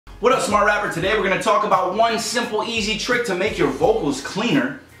What up, Smart Rapper? Today we're going to talk about one simple, easy trick to make your vocals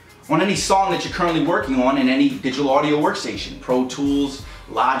cleaner on any song that you're currently working on in any digital audio workstation. Pro Tools,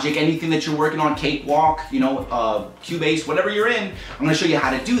 Logic, anything that you're working on, Cakewalk, Cubase, whatever you're in, I'm going to show you how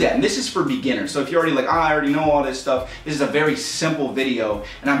to do that. And this is for beginners. So if you're already like, I already know all this stuff, this is a very simple video.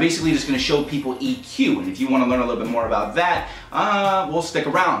 And I'm basically just going to show people EQ. And if you want to learn a little bit more about that, we'll stick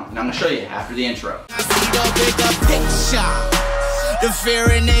around. And I'm going to show you after the intro. The fear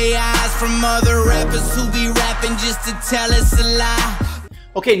in their eyes from other rappers who be rapping just to tell us a lie.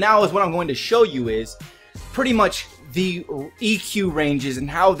 Okay, now is what I'm going to show you is pretty much the EQ ranges and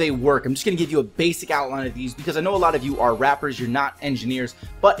how they work. I'm just going to give you a basic outline of these because I know a lot of you are rappers, you're not engineers,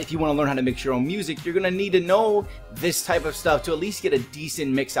 but if you want to learn how to mix your own music, you're going to need to know this type of stuff to at least get a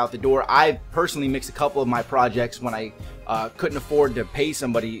decent mix out the door. I personally mixed a couple of my projects when I couldn't afford to pay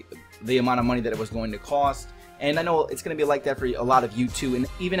somebody the amount of money that it was going to cost. And I know it's going to be like that for a lot of you too. And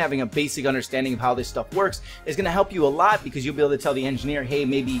even having a basic understanding of how this stuff works is going to help you a lot because you'll be able to tell the engineer, hey,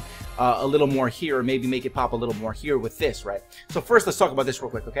 maybe a little more here, or maybe make it pop a little more here with this, right? So first, let's talk about this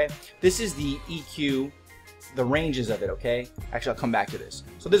real quick, okay? This is the EQ, the ranges of it, okay? Actually, I'll come back to this.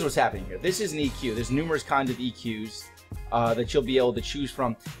 So this is what's happening here. This is an EQ. There's numerous kinds of EQs that you'll be able to choose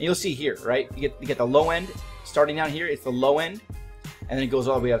from. And you'll see here, right? You get the low end. Starting down here, it's the low end. And then it goes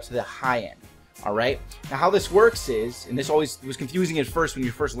all the way up to the high end. All right. Now, how this works is, and this always was confusing at first when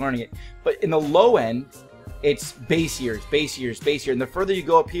you're first learning it, but in the low end, it's bassier, bassier, and the further you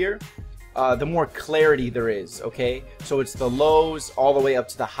go up here, the more clarity there is. Okay. So it's the lows all the way up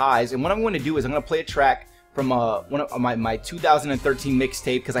to the highs. And what I'm going to do is I'm going to play a track from one of my 2013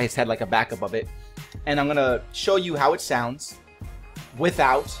 mixtape because I just had like a backup of it, and I'm going to show you how it sounds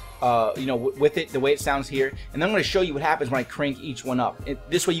without. With it, the way it sounds here, and then I'm going to show you what happens when I crank each one up.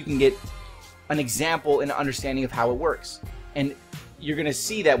 This way you can get an example and an understanding of how it works. And you're going to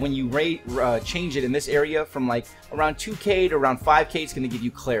see that when you change it in this area from like around 2K to around 5K, it's going to give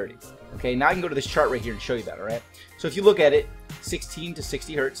you clarity. Okay, now I can go to this chart right here and show you that, all right? So if you look at it, 16 to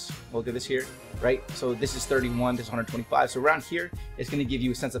 60 hertz, look at this here, right? So this is 31, this is 125. So around here, it's going to give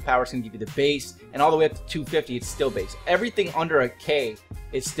you a sense of power. It's going to give you the bass, and all the way up to 250, it's still bass. Everything under a K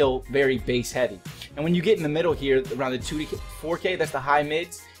is still very bass heavy. And when you get in the middle here, around the 2 to 4K, that's the high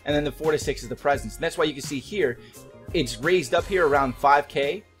mids, and then the 4 to 6 is the presence. And that's why you can see here, it's raised up here around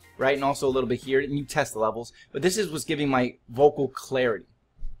 5K, right? And also a little bit here, and you test the levels. But this is what's giving my vocal clarity.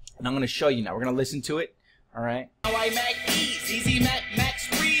 And I'm going to show you now. We're going to listen to it, all right? Easy Max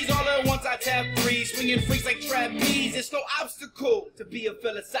freeze, all at once I tap three, swinging freaks like trapeze. It's no obstacle to be a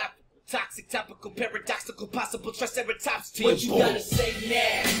philosophical, toxic, topical, paradoxical, possible triceratops to what you gotta say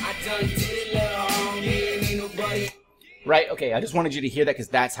now. I done did it, little homie, ain't nobody. Right, okay, I just wanted you to hear that because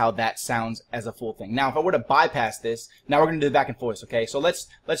that's how that sounds as a full thing. Now, if I were to bypass this, now we're going to do the back and forth, okay? So let's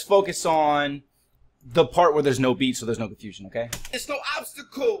focus on the part where there's no beat so there's no confusion, okay? It's no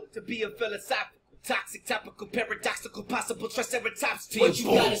obstacle to be a philosophical, toxic, topical, paradoxical, possible triceratops to what you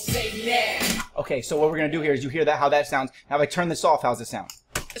gotta say now. Okay, so what we're going to do here is you hear that, how that sounds. Now if I turn this off, how's it sound?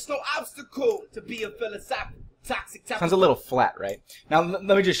 It's no obstacle to be a philosophical, toxic, topical. Sounds a little flat, right? Now let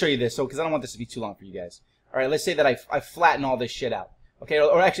me just show you this, because I don't want this to be too long for you guys. All right, let's say that I flatten all this shit out. Okay,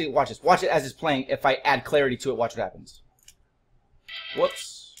 or actually, watch this. Watch it as it's playing. If I add clarity to it, watch what happens.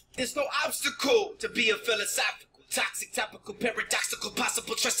 Whoops. There's no obstacle to be a philosophical, toxic, topical, paradoxical,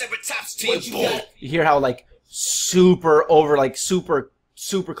 possible triceratops to what you got. You hear how like super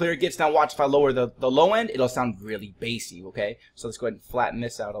clear it gets. Now watch, if I lower the low end, it'll sound really bassy, okay? So let's go ahead and flatten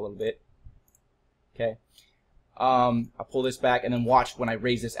this out a little bit. Okay. I'll pull this back and then watch when I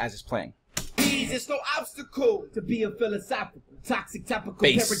raise this as it's playing. There's no obstacle to be a philosophical, toxic, topical,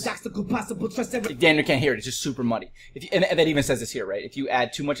 paradoxical, possible triceratops. Daniel can't hear it. It's just super muddy. And that even says this here, right? If you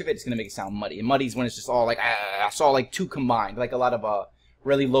add too much of it, it's going to make it sound muddy. And muddy is when it's just all like, it's all like too combined. Like a lot of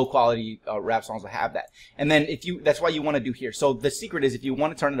really low quality rap songs will have that. And then that's why you want to do here. So the secret is if you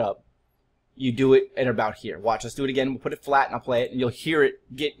want to turn it up, you do it at about here. Watch, let's do it again. We'll put it flat and I'll play it and you'll hear it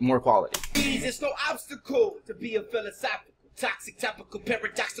get more quality. There's no obstacle to be a philosophical, toxic, topical,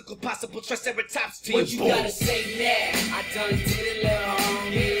 paradoxical, possible triceratops to what you gotta say now. I done did it, little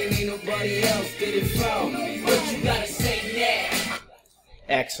homie, ain't nobody else did it for me. What you gotta say now.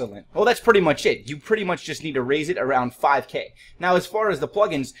 Excellent. Well, that's pretty much it. You pretty much just need to raise it around 5K. Now, as far as the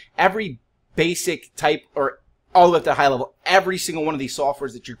plugins, every basic type or all the way up to high level, every single one of these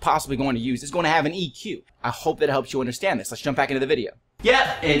softwares that you're possibly going to use is going to have an EQ. I hope that helps you understand this. Let's jump back into the video.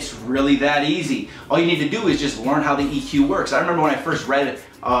 Yep, it's really that easy. All you need to do is just learn how the EQ works. I remember when I first read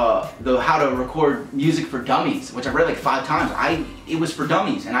How to Record Music for Dummies, which I read like 5 times. It was for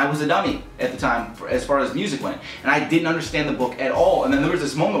dummies, and I was a dummy at the time as far as music went. And I didn't understand the book at all. And then there was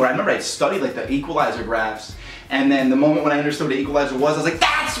this moment where I remember I studied like the equalizer graphs, and then the moment when I understood what the equalizer was, I was like,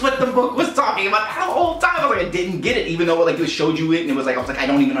 that's what the book was talking about the whole time. I was like, I didn't get it, even though like it showed you it, and it was like, I was like, I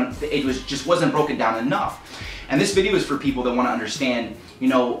don't even, it was just wasn't broken down enough. And this video is for people that want to understand, you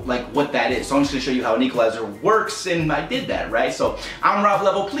know, like what that is. So I'm just going to show you how an equalizer works, and I did that, right? So I'm Rob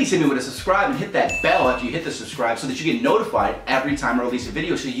Level. Please hit me with a subscribe and hit that bell after you hit the subscribe so that you get notified every time I release a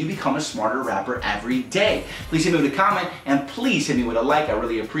video so you become a smarter rapper every day. Please hit me with a comment, and please hit me with a like. I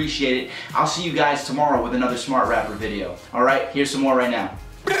really appreciate it. I'll see you guys tomorrow with another Smart Rapper video. All right, here's some more right now.